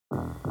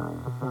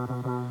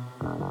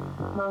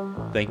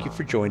Thank you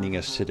for joining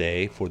us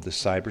today for the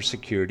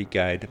Cybersecurity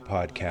Guide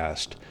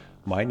podcast.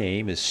 My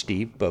name is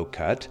Steve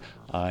Bocut.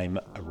 I'm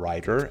a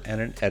writer and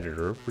an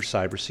editor for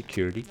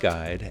Cybersecurity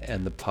Guide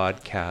and the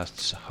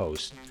podcast's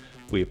host.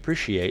 We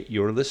appreciate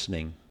your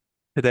listening.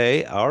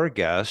 Today, our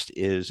guest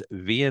is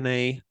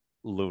Vianey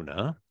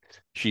Luna.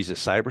 She's a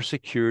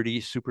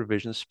cybersecurity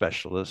supervision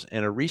specialist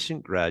and a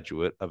recent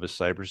graduate of a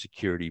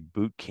cybersecurity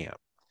boot camp.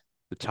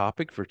 The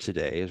topic for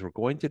today is we're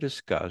going to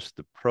discuss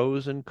the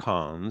pros and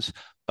cons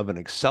of an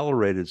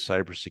accelerated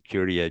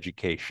cybersecurity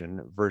education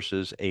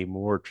versus a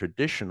more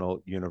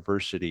traditional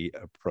university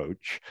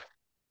approach.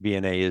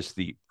 VNA is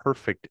the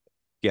perfect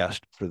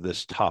guest for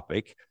this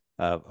topic.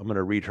 I'm going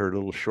to read her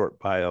little short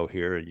bio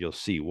here and you'll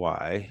see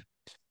why.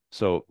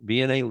 So,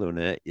 Vianey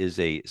Luna is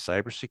a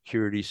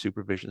cybersecurity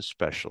supervision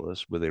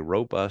specialist with a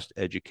robust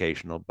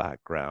educational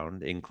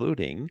background,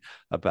 including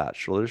a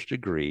bachelor's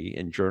degree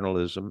in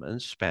journalism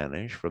and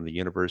Spanish from the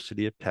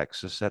University of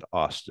Texas at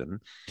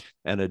Austin,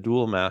 and a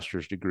dual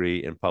master's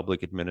degree in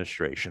public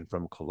administration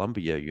from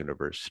Columbia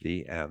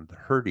University and the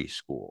Hertie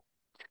School.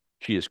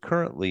 She is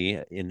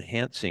currently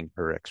enhancing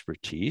her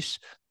expertise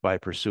by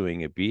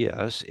pursuing a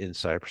BS in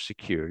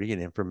cybersecurity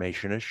and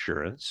information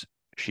assurance.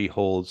 She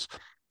holds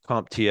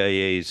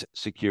CompTIA's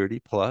Security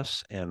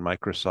Plus and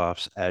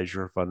Microsoft's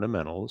Azure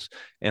Fundamentals,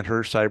 and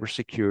her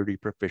cybersecurity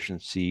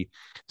proficiency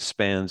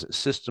spans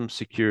system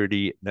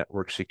security,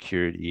 network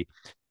security,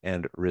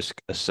 and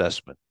risk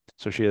assessment.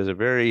 So she has a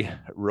very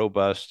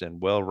robust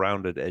and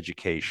well-rounded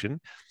education,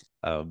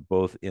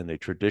 both in a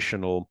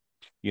traditional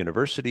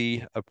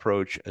university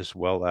approach as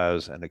well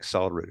as an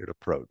accelerated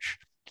approach.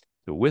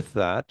 So with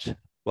that,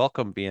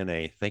 welcome,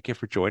 BNA. Thank you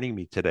for joining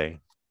me today.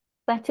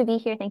 Glad to be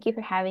here. Thank you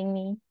for having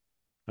me.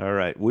 All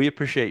right. We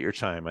appreciate your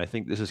time. I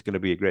think this is going to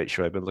be a great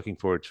show. I've been looking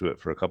forward to it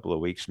for a couple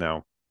of weeks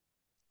now.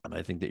 And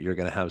I think that you're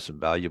going to have some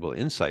valuable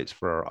insights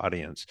for our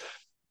audience,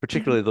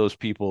 particularly those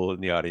people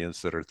in the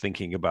audience that are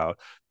thinking about,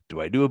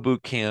 do I do a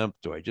boot camp?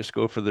 Do I just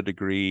go for the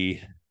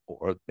degree?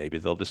 Or maybe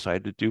they'll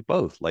decide to do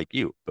both like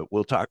you, but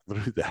we'll talk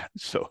through that.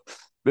 So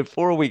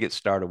before we get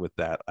started with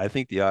that, I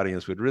think the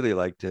audience would really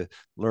like to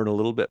learn a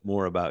little bit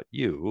more about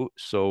you.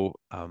 So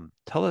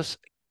tell us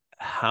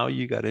how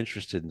you got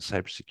interested in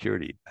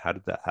cybersecurity. How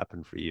did that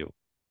happen for you?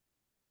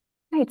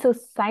 All right, so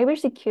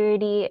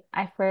cybersecurity,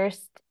 I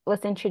first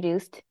was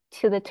introduced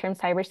to the term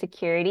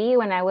cybersecurity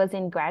when I was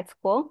in grad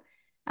school.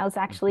 I was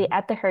actually Mhm.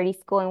 at the Hertie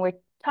School and we're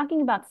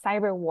talking about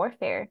cyber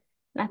warfare.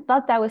 And I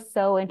thought that was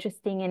so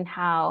interesting in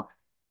how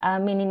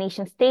many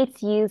nation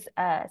states use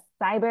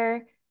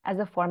cyber as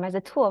a form, as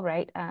a tool,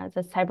 right? As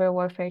a cyber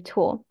warfare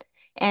tool.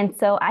 And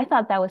so I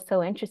thought that was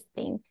so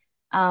interesting.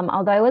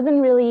 Although I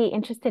wasn't really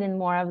interested in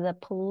more of the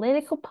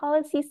political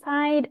policy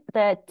side,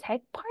 the tech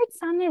part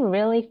sounded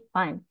really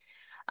fun.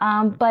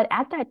 But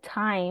at that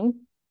time,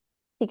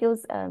 I think it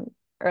was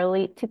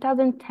early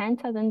 2010,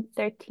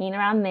 2013,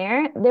 around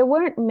there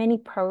weren't many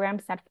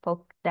programs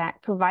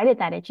that provided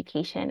that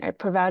education or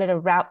provided a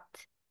route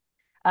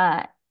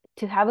uh,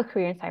 to have a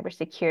career in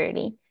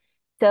cybersecurity.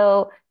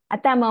 So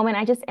at that moment,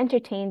 I just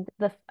entertained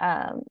the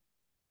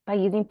by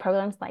using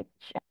programs like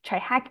Try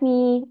Hack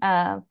Me,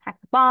 Hack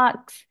the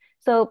Box.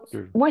 So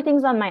Sure. more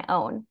things on my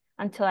own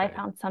until I Right.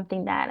 found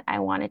something that I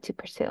wanted to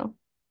pursue.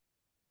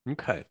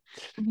 Okay.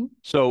 Mhm.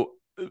 So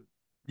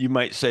you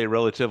might say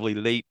relatively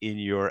late in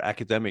your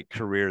academic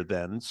career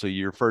then. So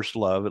your first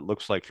love, it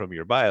looks like from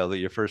your bio that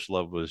your first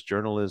love was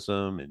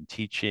journalism and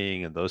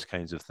teaching and those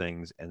kinds of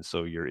things. And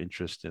so your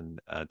interest in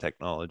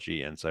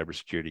technology and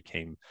cybersecurity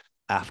came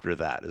after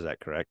that. Is that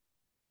correct?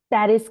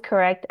 That is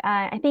correct.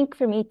 I think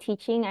for me,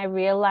 teaching, I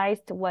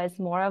realized was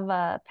more of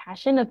a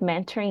passion of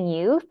mentoring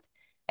youth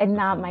and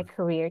not my Mhm.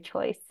 career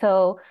choice.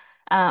 So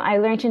I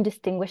learned to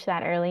distinguish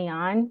that early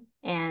on,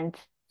 and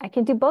I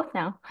can do both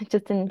now,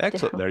 just in Excellent.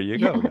 different. There you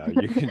go. Now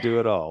you can do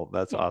it all.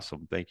 That's Yeah.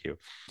 awesome. Thank you.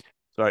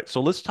 All right,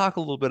 so let's talk a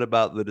little bit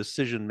about the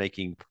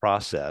decision-making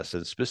process,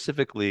 and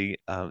specifically,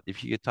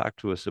 if you could talk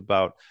to us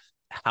about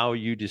how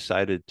you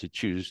decided to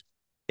choose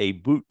a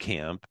boot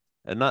camp,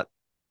 and not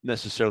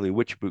necessarily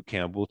which boot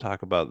camp. We'll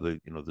talk about the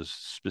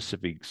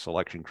specific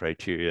selection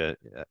criteria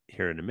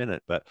here in a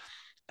minute, but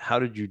how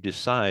did you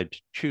decide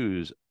to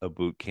choose a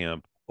boot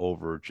camp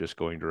over just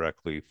going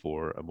directly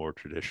for a more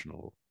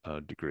traditional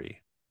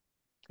degree?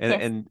 And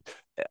Yes. and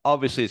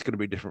obviously it's going to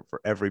be different for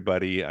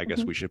everybody. I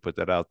guess Mhm. we should put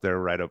that out there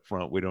right up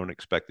front. We don't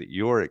expect that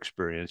your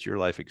experience, your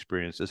life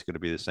experience, is going to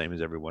be the same as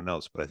everyone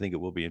else, but I think it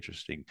will be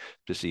interesting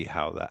to see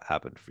how that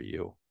happened for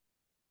you.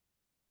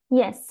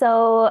 Yes.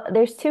 So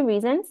there's two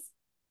reasons,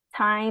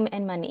 time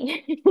and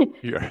money.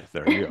 Yeah,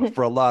 there you go.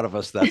 For a lot of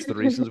us, that's the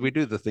reasons we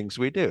do the things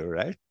we do,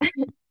 right?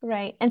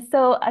 Right. And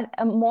so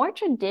a more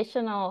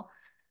traditional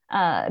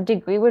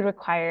degree would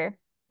require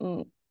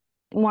mm,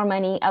 more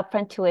money,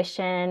 upfront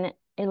tuition.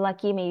 You're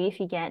lucky maybe if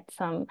you get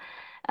some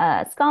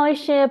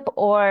scholarship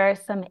or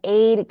some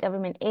aid,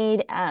 government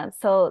aid.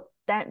 So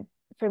that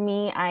for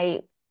me,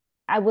 I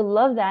would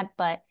love that,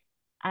 but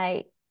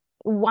I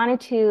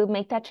wanted to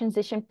make that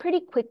transition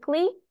pretty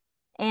quickly.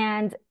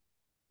 And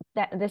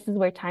that this is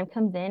where time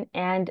comes in.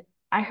 And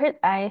I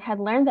had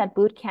learned that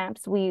boot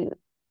camps, we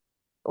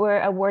were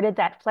awarded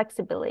that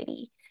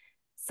flexibility.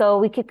 So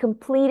we could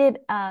complete it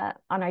on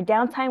our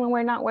downtime when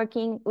we're not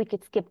working. We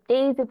could skip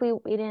days if we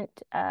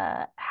didn't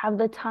have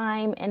the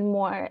time, and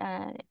more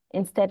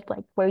instead,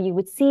 like where you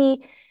would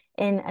see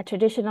in a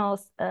traditional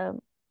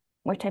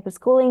more type of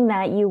schooling,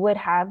 that you would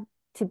have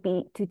to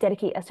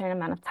dedicate a certain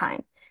amount of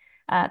time,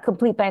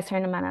 complete by a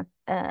certain amount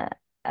of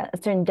a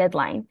certain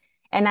deadline.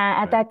 And at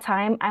Right. that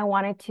time, I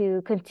wanted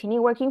to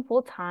continue working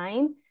full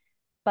time,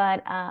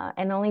 but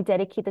and only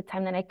dedicate the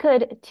time that I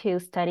could to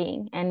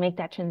studying and make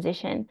that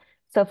transition.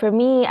 So for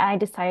me, I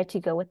decided to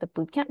go with the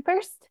boot camp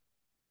first.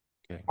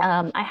 Okay.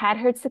 I had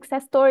heard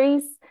success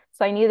stories,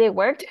 so I knew they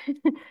worked.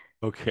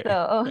 Okay.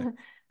 So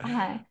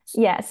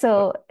yeah,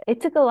 so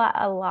it took a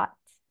lot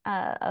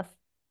of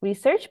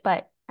research,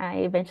 but I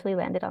eventually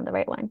landed on the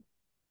right one.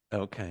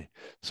 Okay.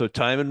 So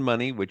time and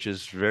money, which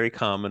is very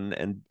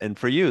common, and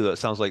for you, that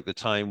sounds like the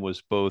time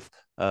was both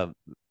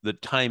the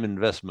time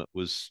investment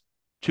was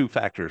two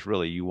factors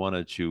really. You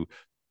wanted to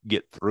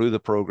get through the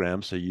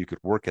program so you could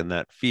work in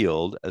that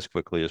field as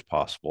quickly as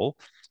possible.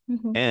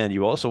 Hmm. And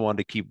you also wanted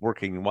to keep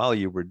working while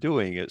you were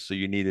doing it. So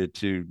you needed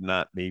to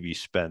not maybe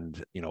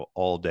spend,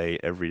 all day,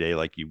 every day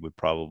like you would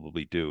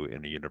probably do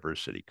in a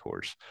university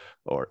course,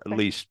 or at Right.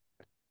 least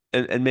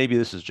and maybe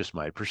this is just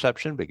my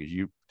perception because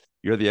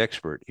you're the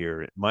expert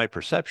here. My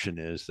perception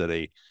is that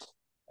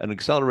an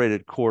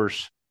accelerated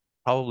course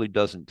probably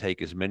doesn't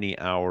take as many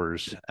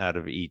hours out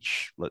of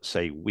each, let's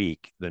say,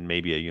 week than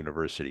maybe a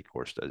university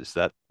course does.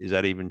 Is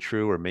that even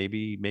true? Or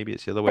maybe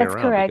it's the other way That's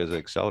around because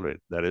correct.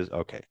 accelerated. That is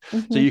okay. So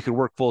Hmm. you can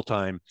work full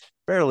time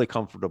fairly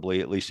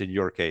comfortably, at least in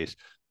your case.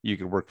 You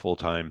can work full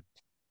time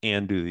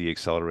and do the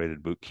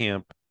accelerated boot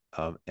camp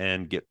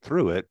and get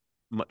through it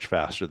much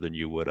faster than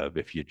you would have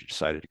if you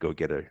decided to go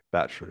get a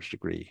bachelor's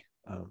degree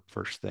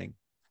first thing.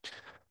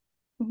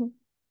 Hmm.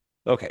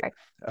 Okay. Right.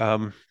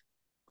 Um,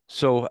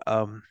 so,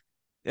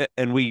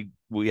 and we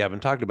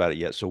haven't talked about it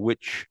yet. So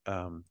which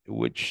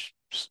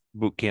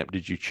boot camp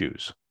did you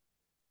choose?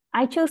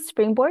 I chose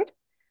Springboard.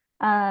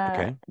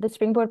 Okay. The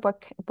Springboard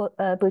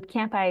boot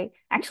camp. I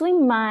actually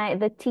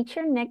the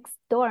teacher next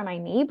door, my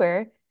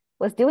neighbor,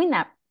 was doing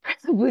that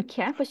boot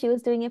camp, but she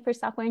was doing it for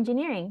software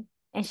engineering,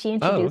 and she Oh,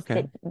 introduced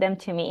okay. them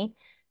to me.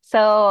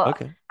 So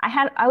Okay.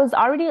 I was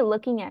already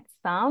looking at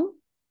some,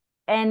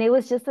 and it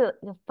was just a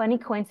funny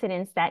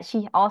coincidence that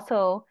she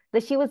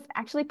was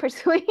actually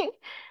pursuing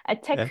a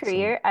tech Excellent.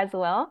 career as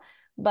well.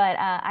 But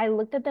I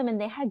looked at them, and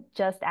they had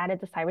just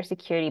added the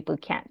cybersecurity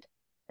boot camp,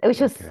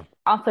 which was Okay.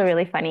 also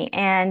really funny.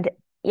 And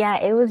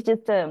yeah, it was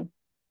just an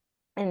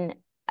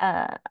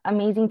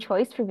amazing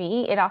choice for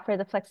me. It offered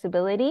the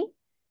flexibility.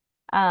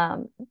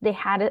 They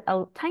had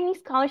a tiny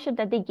scholarship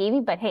that they gave me,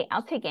 but hey,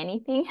 I'll take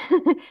anything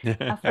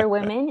for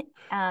women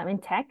in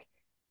tech.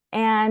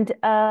 And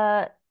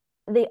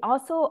they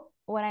also,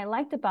 what I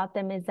liked about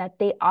them is that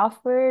they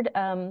offered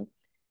a,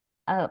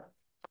 a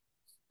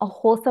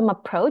wholesome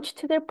approach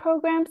to their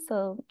program.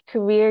 So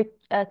career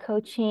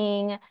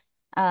coaching,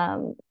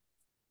 um,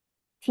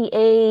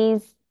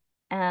 TAs,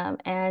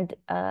 and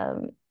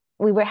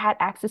we had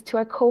access to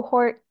our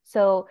cohort.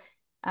 So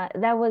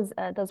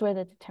those were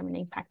the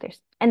determining factors,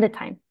 and the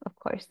time, of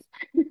course.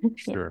 Yeah.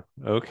 Sure.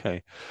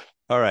 Okay.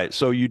 All right.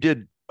 So you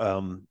did,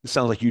 it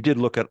sounds like you did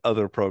look at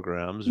other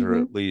programs, or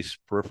Hmm. at least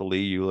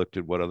peripherally, you looked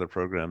at what other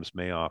programs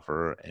may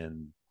offer,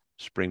 and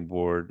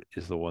Springboard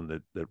is the one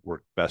that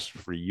worked best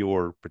for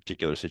your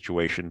particular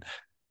situation.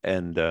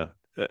 And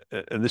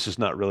and this is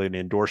not really an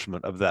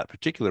endorsement of that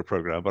particular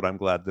program, but I'm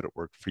glad that it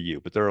worked for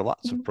you. But there are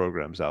lots Hmm. of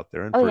programs out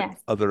there, and Oh for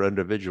yes. other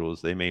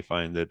individuals, they may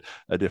find that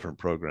a different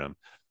program.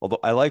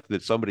 Although I like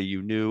that somebody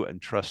you knew and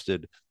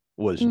trusted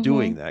was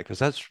doing Hmm. that, because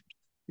that's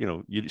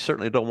you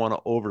certainly don't want to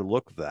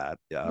overlook that.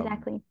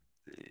 Exactly.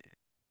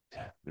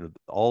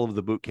 All of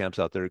the boot camps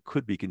out there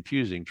could be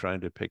confusing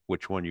trying to pick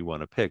which one you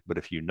want to pick. But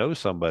if you know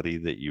somebody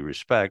that you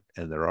respect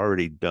and they're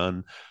already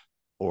done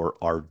or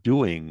are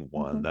doing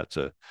one, Hmm. that's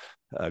a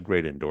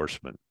great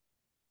endorsement.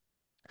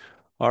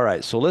 All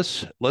right, so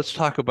let's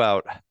talk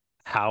about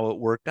how it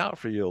worked out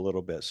for you a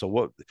little bit. So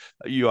what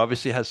you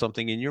obviously had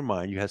something in your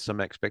mind, you had some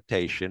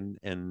expectation,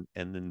 and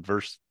then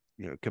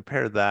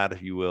compare that,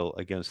 if you will,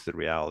 against the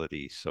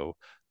reality. So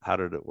how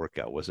did it work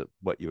out? Was it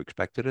what you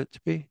expected it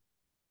to be?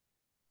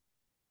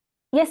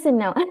 Yes and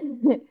no.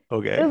 It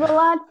Okay. was a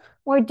lot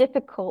more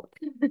difficult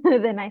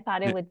than I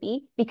thought it would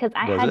be, because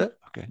Was it?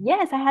 Okay.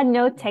 yes, I had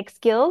no tech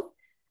skills.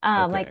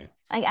 Okay.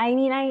 I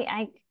mean,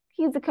 I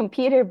use a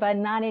computer, but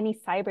not any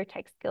cyber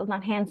tech skills,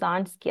 not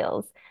hands-on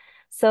skills.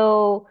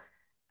 So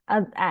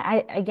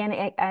again,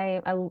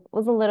 I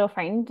was a little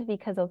frightened,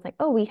 because I was like,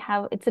 oh,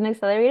 it's an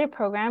accelerated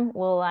program.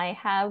 Will I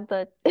have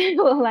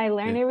will I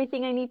learn Yeah.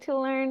 everything I need to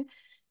learn?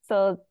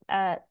 So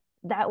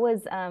that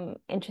was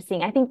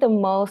interesting. I think the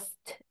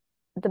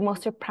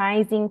most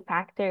surprising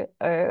factor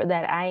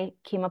that I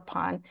came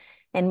upon,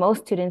 and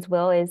most students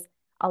will, is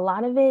a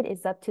lot of it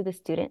is up to the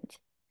student.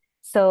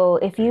 So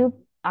if Okay. you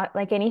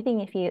like anything,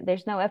 if you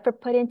there's no effort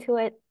put into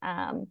it,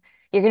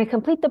 you're going to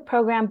complete the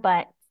program,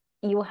 but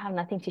you will have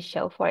nothing to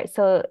show for it.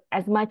 So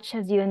as much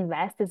as you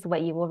invest is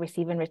what you will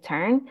receive in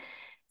return.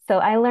 So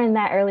I learned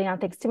that early on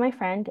thanks to my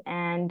friend.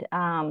 And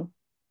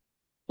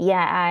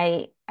yeah,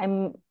 I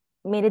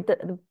made it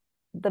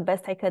the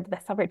best I could, the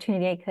best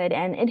opportunity I could,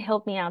 and it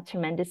helped me out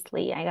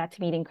tremendously. I got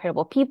to meet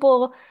incredible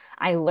people.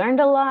 I learned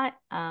a lot,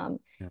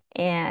 Yeah.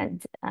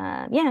 and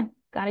yeah,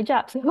 got a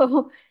job.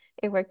 So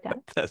it worked out.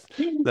 That's,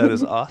 that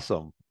is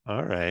awesome.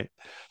 All right.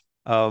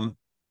 Um,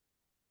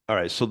 all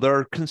right. So there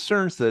are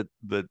concerns that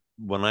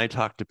when I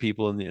talk to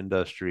people in the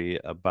industry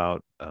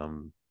about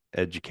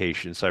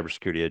education,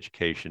 cybersecurity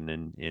education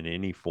in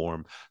any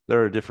form,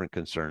 there are different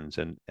concerns,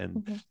 and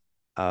Mhm,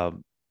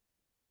 um,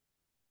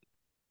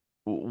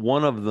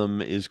 one of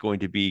them is going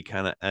to be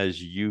kind of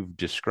as you've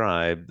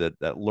described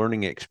that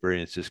learning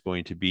experience is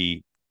going to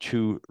be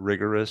too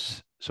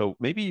rigorous. So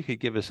maybe you could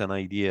give us an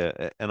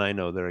idea. And I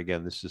know there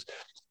again, this is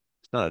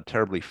it's not a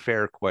terribly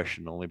fair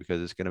question, only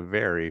because it's going to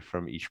vary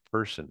from each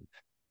person.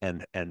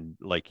 And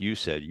like you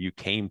said, you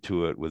came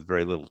to it with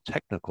very little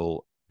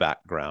technical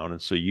background,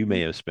 and so you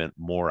may have spent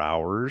more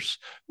hours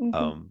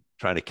mhm.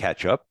 trying to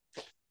catch up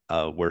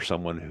where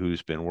someone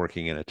who's been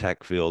working in a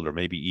tech field or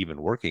maybe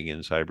even working in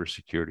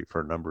cybersecurity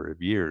for a number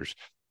of years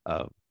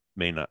uh,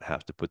 may not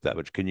have to put that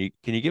much. Can you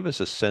give us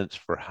a sense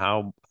for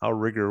how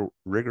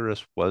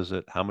rigorous was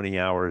it? How many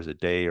hours a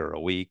day or a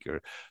week,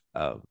 or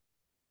uh,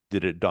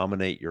 did it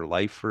dominate your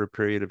life for a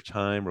period of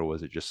time, or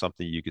was it just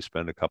something you could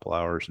spend a couple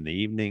hours in the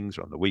evenings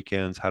or on the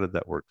weekends? How did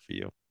that work for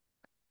you?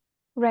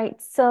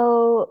 Right.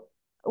 So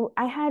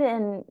I had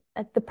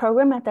the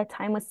program at that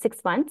time was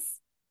 6 months.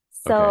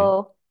 Okay.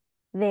 So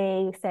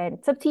they said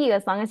it's up to you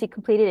as long as you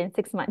complete it in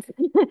 6 months.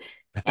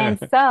 And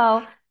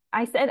so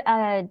I said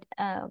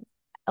a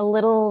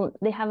little,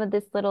 they have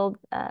this little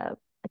a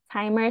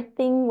timer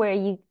thing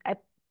where I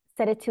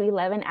set it to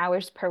 11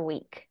 hours per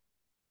week.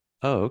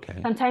 Oh,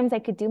 okay. Sometimes I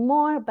could do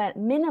more, but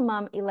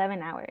minimum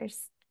 11 hours.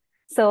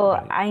 So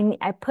Right.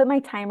 I put my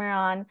timer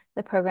on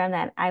the program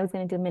that I was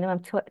going to do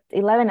minimum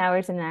 11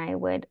 hours, and I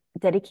would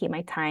dedicate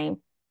my time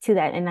to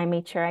that. And I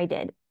made sure I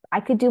did. I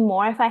could do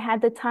more if I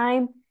had the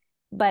time,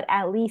 but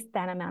at least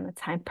that amount of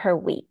time per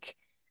week.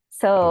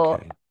 So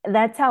Okay.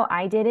 that's how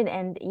I did it.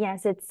 And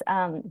yes, it's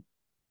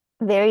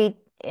very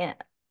yeah,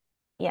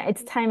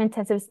 it's time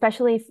intensive,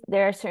 especially if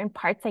there are certain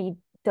parts that you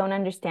don't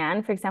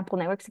understand. For example,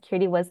 network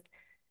security was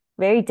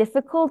very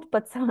difficult,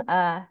 but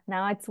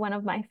now it's one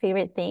of my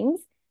favorite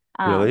things.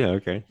 Really? Um,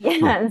 Okay.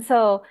 yeah, and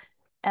so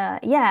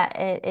yeah,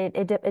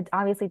 it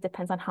obviously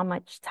depends on how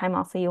much time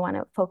also you want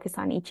to focus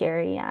on each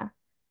area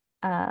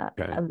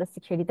Okay. of the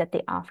security that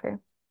they offer.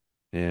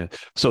 Yeah.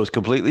 So it's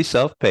completely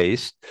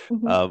self-paced,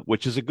 Hmm.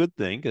 which is a good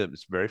thing 'cause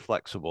it's very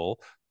flexible.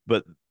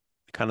 But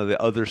kind of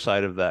the other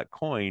side of that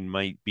coin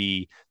might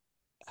be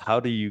how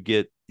do you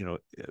get,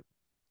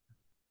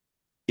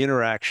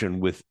 interaction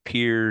with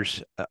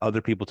peers,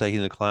 other people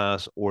taking the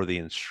class, or the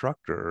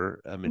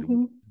instructor? I mean,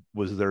 Hmm.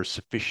 was there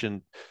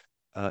sufficient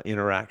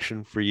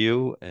interaction for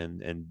you,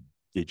 and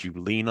did you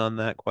lean on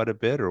that quite a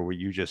bit, or were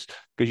you just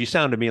because you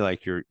sound to me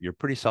like you're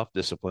pretty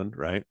self-disciplined,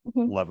 right?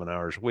 Hmm. 11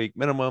 hours a week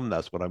minimum,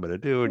 that's what I'm going to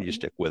do, and you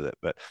stick with it.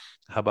 But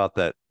how about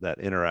that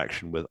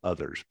interaction with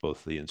others,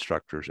 both the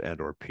instructors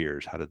and or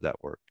peers? How did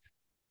that work?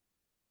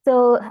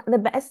 So the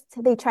best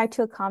they tried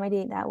to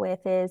accommodate that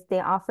with is they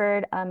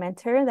offered a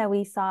mentor that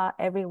we saw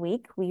every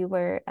week. We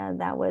were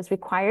that was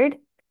required.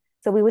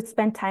 So we would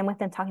spend time with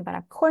them talking about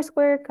our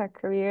coursework, our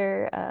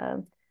career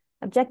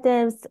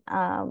objectives.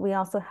 We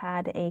also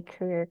had a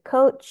career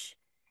coach.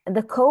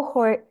 The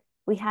cohort,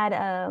 we had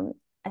a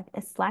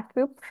Slack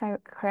group, if I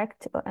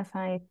correct, if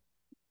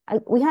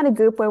we had a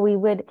group where we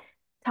would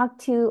talk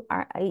to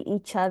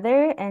each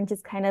other and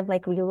just kind of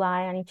like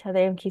rely on each other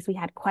in case we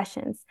had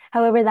questions.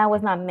 However, that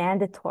was not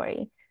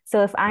mandatory.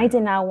 So if I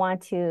did Yeah. not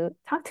want to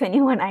talk to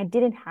anyone, I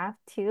didn't have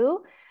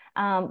to,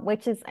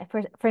 which is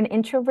for an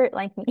introvert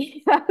like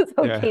me, that was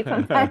okay Yeah.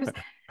 sometimes.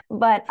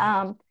 But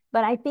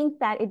I think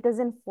that it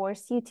doesn't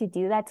force you to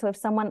do that. So if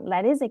someone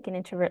that is like an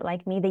introvert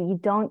like me, that you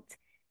don't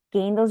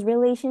gain those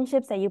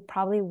relationships that you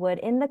probably would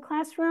in the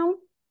classroom,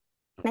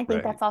 and I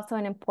think Right. that's also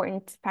an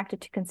important factor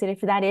to consider.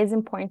 If that is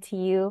important to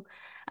you,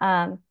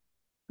 um,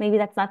 maybe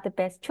that's not the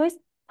best choice.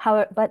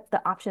 However, but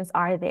the options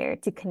are there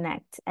to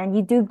connect. And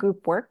you do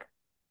group work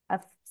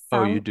of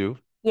Oh, you some. do?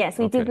 Yes,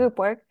 we do Okay. group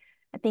work.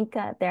 I think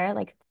there are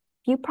like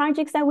few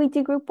projects that we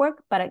do group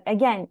work, but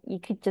again, you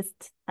could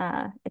just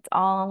it's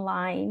all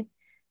online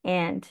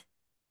and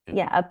Yeah.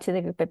 yeah, up to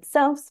the group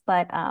itself.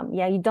 But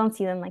yeah, you don't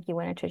see them like you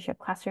would in a traditional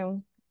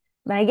classroom.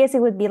 But I guess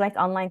it would be like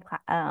online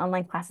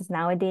classes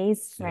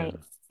nowadays, Yeah. right?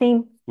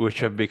 Same. Which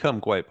have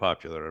become quite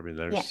popular. I mean,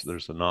 there's Yes.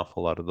 there's an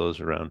awful lot of those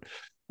around.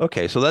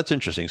 Okay, so that's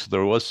interesting. So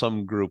there was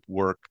some group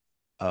work.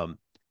 Um,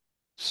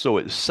 so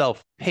it's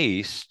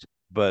self-paced,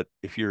 but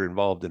if you're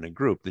involved in a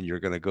group, then you're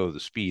going to go the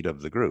speed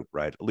of the group,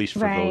 right? At least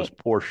for those Right.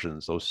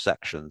 portions, those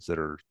sections that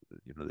are,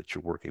 that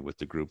you're working with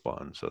the group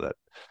on. So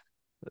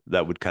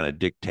that would kind of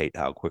dictate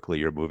how quickly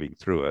you're moving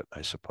through it,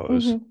 I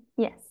suppose. Hmm.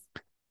 Yes.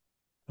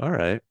 All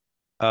right.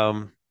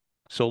 Um,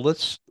 so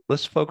let's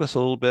let's focus a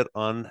little bit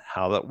on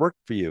how that worked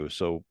for you.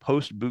 So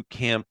post boot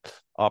camp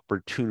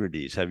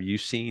opportunities,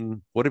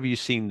 what have you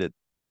seen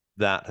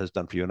that has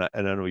done for you?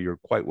 And I know you're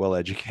quite well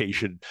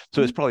educated,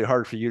 so it's probably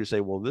hard for you to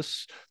say, well,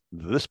 this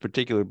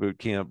particular boot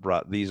camp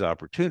brought these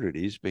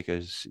opportunities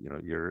because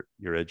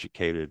you're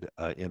educated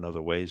in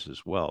other ways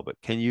as well. But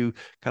can you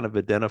kind of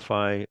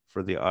identify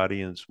for the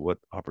audience what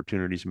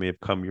opportunities may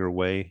have come your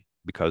way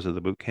because of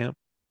the boot camp?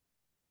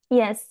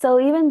 Yes, so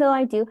even though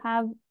I do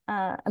have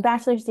a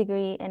bachelor's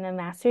degree and a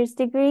master's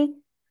degree,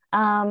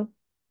 um,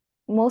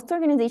 most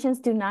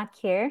organizations do not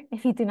care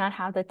if you do not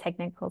have the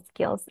technical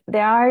skills.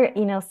 There are,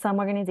 some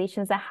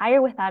organizations that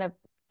hire without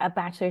a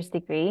bachelor's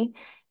degree.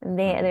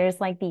 Mm-hmm.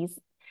 There's like these,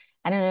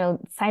 I don't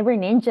know, cyber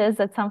ninjas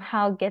that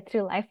somehow get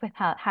through life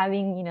without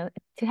having,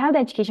 to have the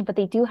education, but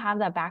they do have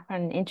that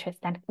background and interest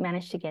that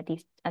manage to get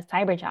these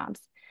cyber jobs.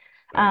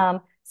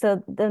 Right.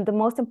 So the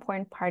most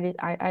important part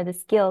are the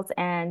skills.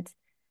 And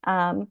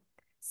um,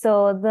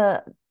 so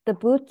the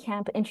boot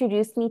camp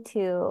introduced me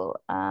to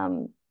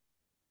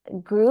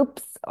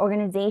groups,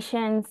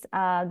 organizations.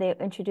 They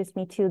introduced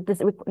me to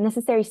the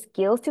necessary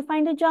skills to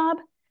find a job,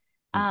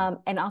 Mm-hmm.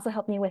 and also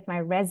helped me with my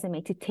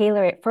resume to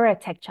tailor it for a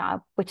tech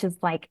job, which is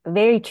like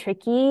very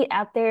tricky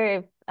out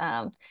there.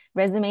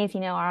 Resumes,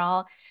 are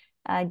all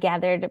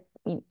gathered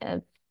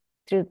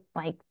through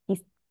like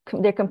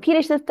their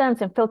computer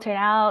systems and filtered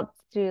out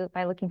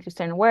by looking through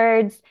certain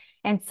words.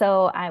 And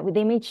so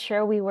they made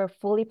sure we were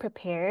fully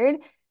prepared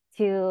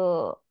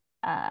to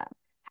uh,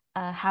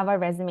 have our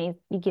resumes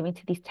be given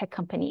to these tech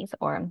companies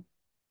or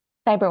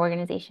cyber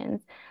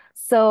organizations.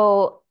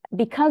 So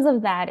because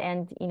of that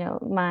and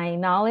my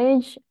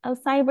knowledge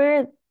of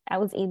cyber, I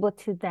was able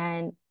to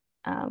then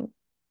um,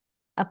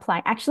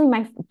 apply. Actually,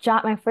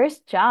 my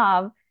first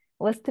job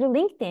was through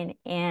LinkedIn,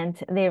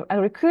 and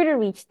a recruiter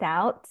reached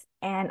out,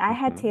 and I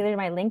had Mm-hmm. tailored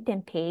my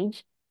LinkedIn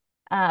page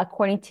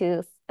according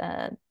to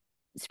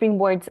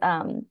Springboard's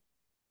guidelines.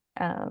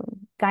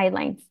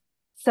 Yeah.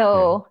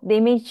 So they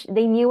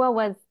knew what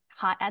was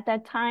hot at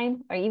that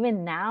time or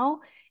even now.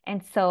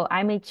 And so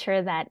I made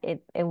sure that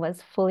it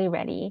was fully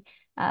ready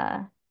uh,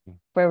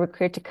 for a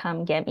recruiter to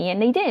come get me.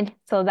 And they did.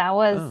 So that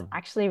was Oh.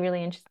 actually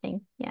really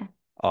interesting. Yeah.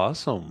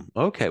 Awesome.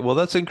 Okay. Well,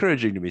 that's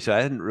encouraging to me. So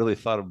I hadn't really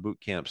thought of boot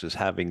camps as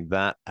having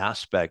that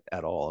aspect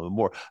at all. I mean,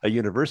 more a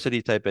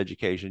university type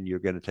education. You're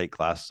going to take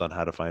classes on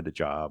how to find a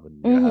job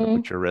and how to Mm-hmm.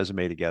 put your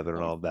resume together and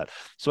Yes. all of that.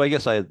 So I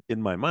guess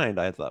in my mind,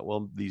 I thought,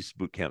 well, these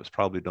boot camps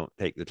probably don't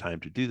take the time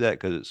to do that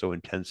because it's so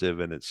intensive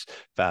and it's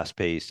fast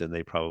paced, and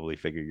they probably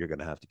figure you're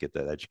going to have to get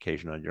that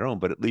education on your own.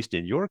 But at least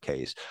in your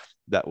case,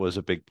 that was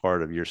a big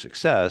part of your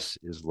success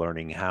is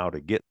learning how to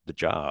get the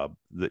job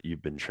that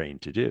you've been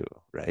trained to do,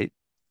 right?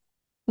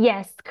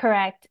 Yes,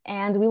 correct.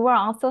 And we were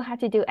also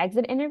had to do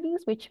exit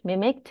interviews, which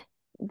mimicked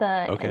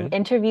the Okay.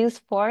 interviews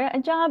for a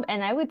job.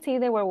 And I would say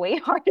they were way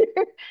harder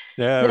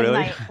Yeah, than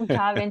really? my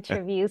job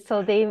interviews.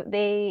 So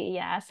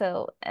yeah,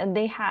 so and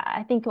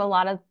I think a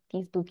lot of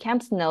these boot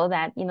camps know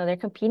that, they're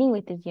competing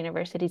with these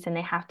universities and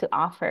they have to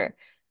offer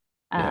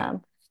Yeah.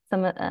 um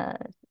some uh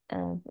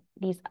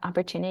these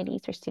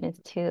opportunities for students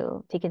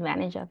to take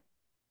advantage of.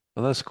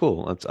 Well, that's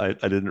cool. I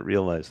didn't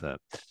realize that.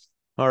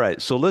 All right.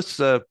 So let's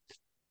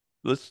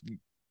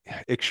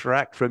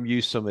extract from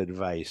you some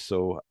advice.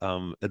 So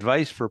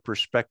advice for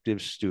prospective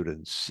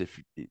students.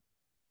 If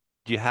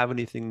Do you have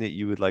anything that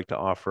you would like to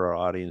offer our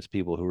audience,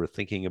 people who are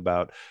thinking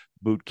about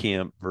boot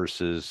camp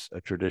versus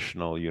a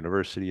traditional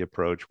university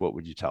approach? What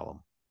would you tell them?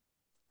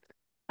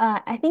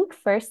 I think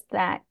first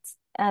that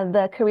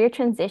the career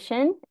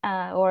transition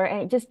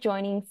or just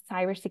joining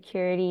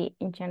cybersecurity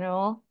in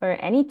general or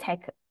any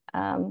tech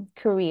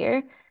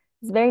career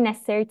is very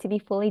necessary to be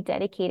fully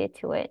dedicated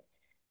to it.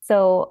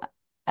 So,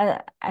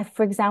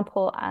 for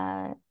example,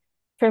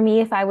 for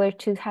me, if I were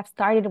to have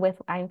started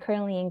I'm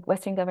currently in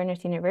Western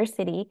Governors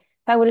University.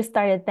 If I would have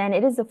started then,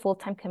 it is a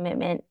full-time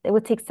commitment. It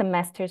would take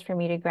semesters for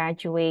me to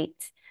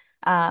graduate.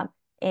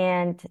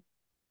 And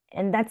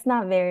that's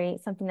not very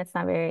something that's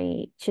not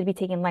very should be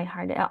taken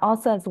lighthearted.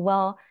 Also, as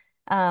well,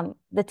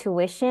 the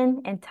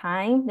tuition and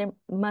time, there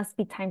must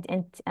be time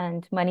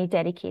and money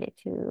dedicated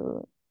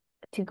to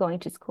going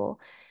to school.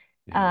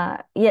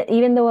 Yeah. Yeah,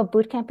 even though a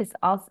boot camp is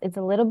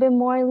a little bit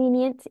more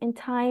lenient in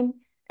time,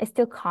 it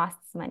still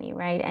costs money,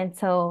 right? And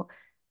so,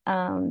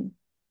 um,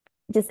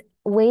 just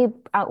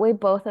outweigh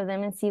both of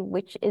them and see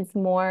which is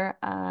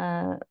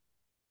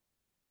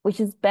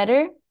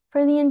better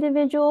for the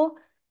individual,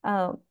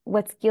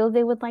 what skills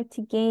they would like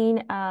to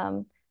gain,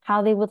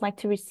 how they would like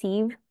to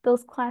receive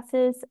those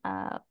classes,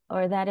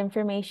 or that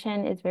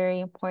information is very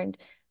important.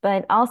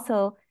 But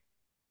also,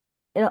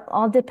 it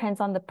all depends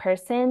on the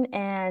person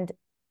and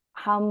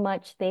how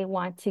much they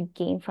want to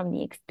gain from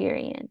the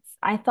experience.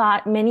 I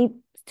thought many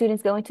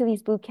students go into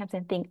these boot camps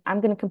and think, I'm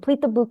going to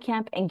complete the boot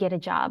camp and get a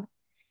job.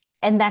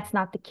 And that's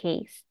not the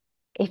case.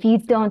 If you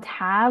Yeah. don't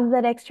have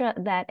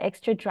that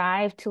extra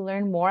drive to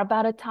learn more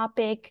about a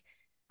topic,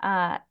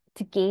 uh,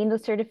 to gain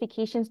those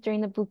certifications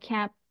during the boot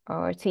camp,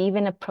 or to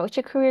even approach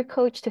a career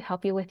coach to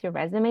help you with your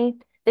resume,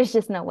 there's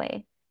just no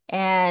way.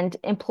 And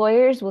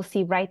employers will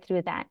see right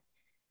through that.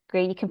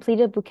 great. You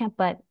completed a boot camp,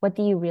 but what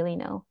do you really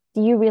know?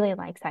 Do you really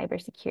like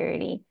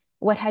cybersecurity?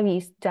 What have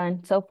you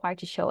done so far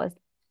to show us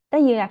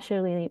that you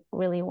actually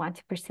really want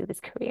to pursue this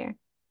career?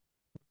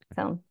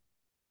 So,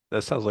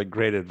 That sounds like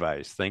great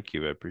advice. Thank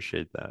you. I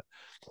appreciate that.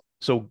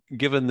 So,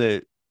 given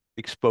the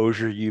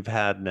exposure you've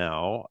had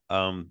now,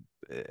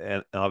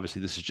 and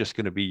obviously this is just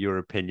going to be your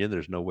opinion.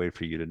 There's no way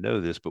for you to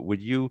know this, but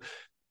would you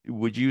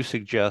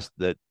suggest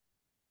that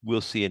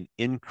we'll see an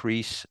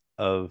increase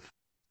of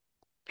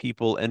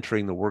people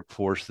entering the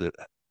workforce that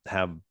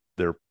have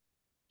their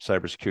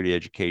cybersecurity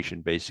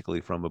education basically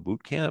from a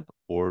boot camp,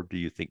 or do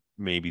you think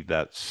maybe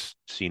that's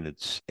seen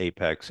its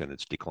apex and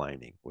it's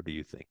declining? What do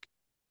you think?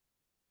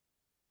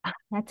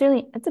 that's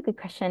a good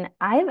question.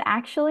 I've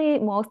actually,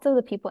 most of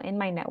the people in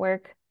my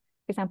network,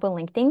 for example,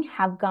 LinkedIn,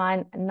 have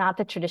gone not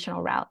the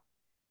traditional route.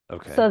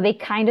 Okay. So they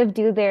kind of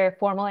do their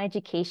formal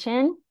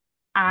education Mhm.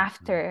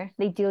 after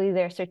they do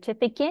their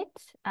certificate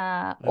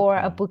or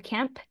a Okay. boot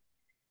camp,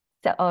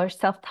 so, or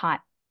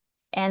self-taught.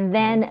 And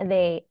then Okay.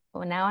 they,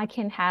 well, now I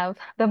can have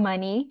the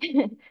money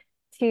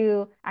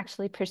to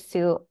actually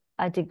pursue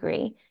a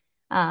degree.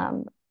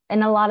 Um,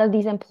 and a lot of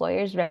these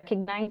employers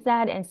recognize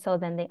that. And so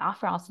then they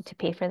offer also to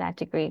pay for that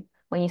degree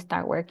when you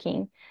start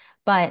working.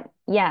 But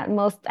yeah,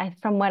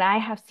 from what I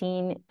have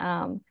seen,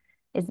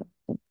 is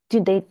do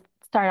they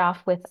start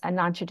off with a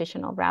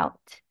non-traditional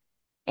route?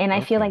 And I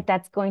feel like Okay.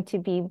 that's going to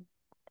be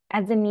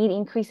as the need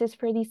increases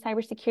for these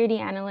cybersecurity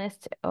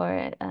analysts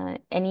or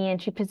any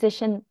entry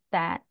position,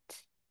 that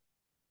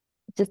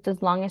just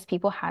as long as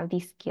people have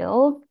these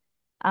skills,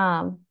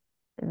 um,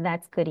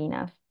 that's good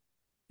enough.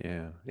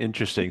 Yeah,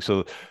 interesting.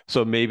 So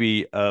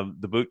maybe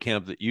the boot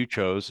camp that you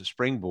chose,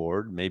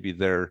 Springboard, maybe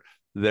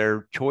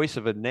their choice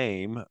of a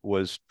name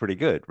was pretty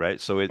good,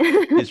 right? So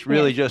it's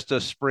really Yes, just a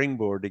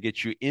springboard to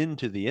get you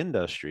into the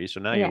industry.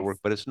 So now you're yes, work,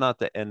 but it's not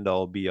the end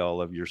all be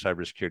all of your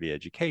cybersecurity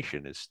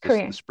education. It's this the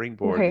career,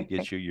 springboard that career,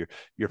 gets you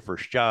your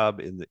first job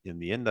in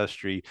the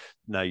industry.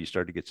 Now you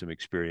start to get some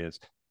experience.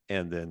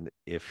 And then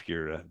if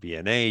you're a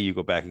VNA, you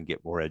go back and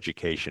get more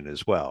education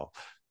as well.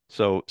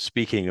 So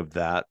speaking of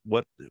that,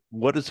 what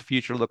does the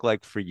future look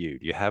like for you?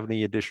 Do you have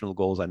any additional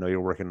goals? I know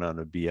you're working on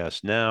a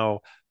BS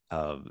now.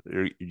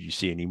 Do you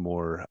see any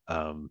more,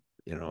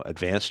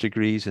 advanced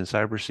degrees in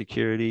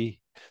cybersecurity,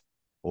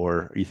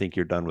 or you think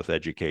you're done with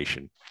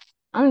education?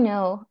 Oh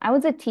no, I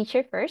was a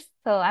teacher first,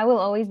 so I will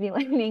always be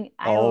learning.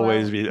 I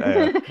Always love,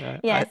 be.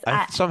 yes,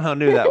 I somehow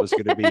knew that was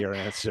going to be your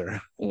answer.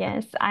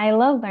 yes, I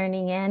love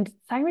learning, and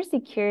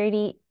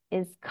cybersecurity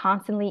is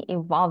constantly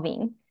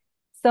evolving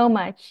so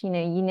much. You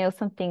know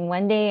something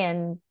one day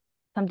and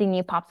something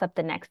new pops up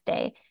the next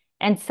day.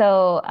 And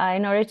so,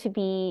 in order to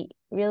be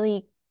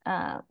really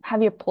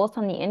have your pulse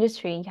on the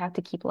industry, you have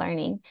to keep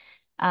learning.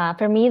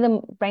 For me,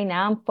 right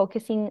now, I'm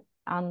focusing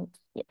on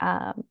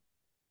uh,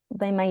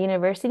 by my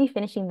university,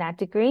 finishing that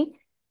degree,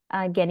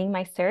 getting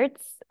my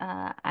certs.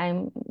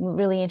 I'm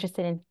really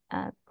interested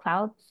in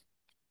cloud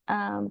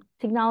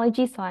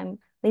technology. So I'm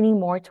leaning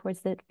more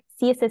towards the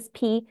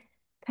CSSP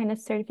kind of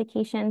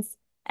certifications.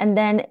 And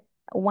then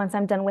once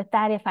I'm done with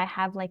that, if I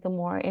have like a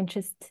more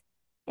interest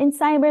in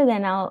cyber,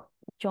 then I'll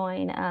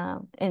join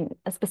in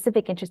a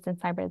specific interest in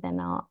cyber, then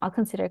I'll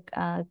consider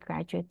a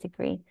graduate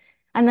degree.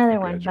 A Another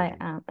one, but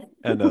graduate,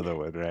 another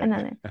one, right?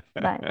 another.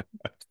 But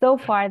so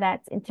far,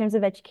 that's in terms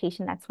of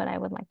education, that's what I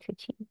would like to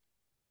achieve.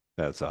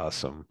 That's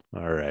awesome.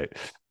 All right.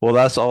 Well,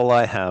 that's all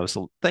I have.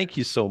 So thank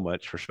you so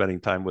much for spending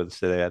time with us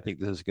today. I think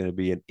this is going to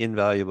be an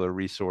invaluable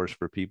resource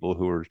for people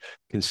who are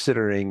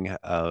considering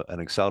an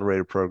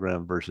accelerated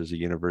program versus a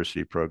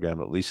university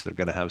program. At least they're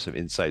going to have some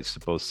insights to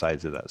both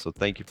sides of that. So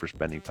thank you for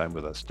spending time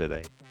with us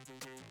today.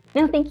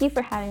 No, thank you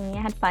for having me.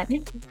 I had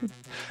fun.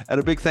 And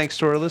a big thanks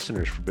to our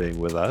listeners for being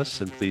with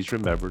us. And please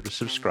remember to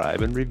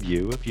subscribe and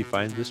review if you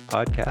find this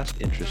podcast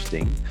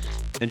interesting.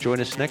 And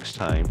join us next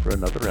time for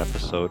another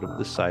episode of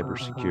the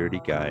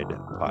Cybersecurity Guide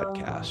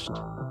podcast.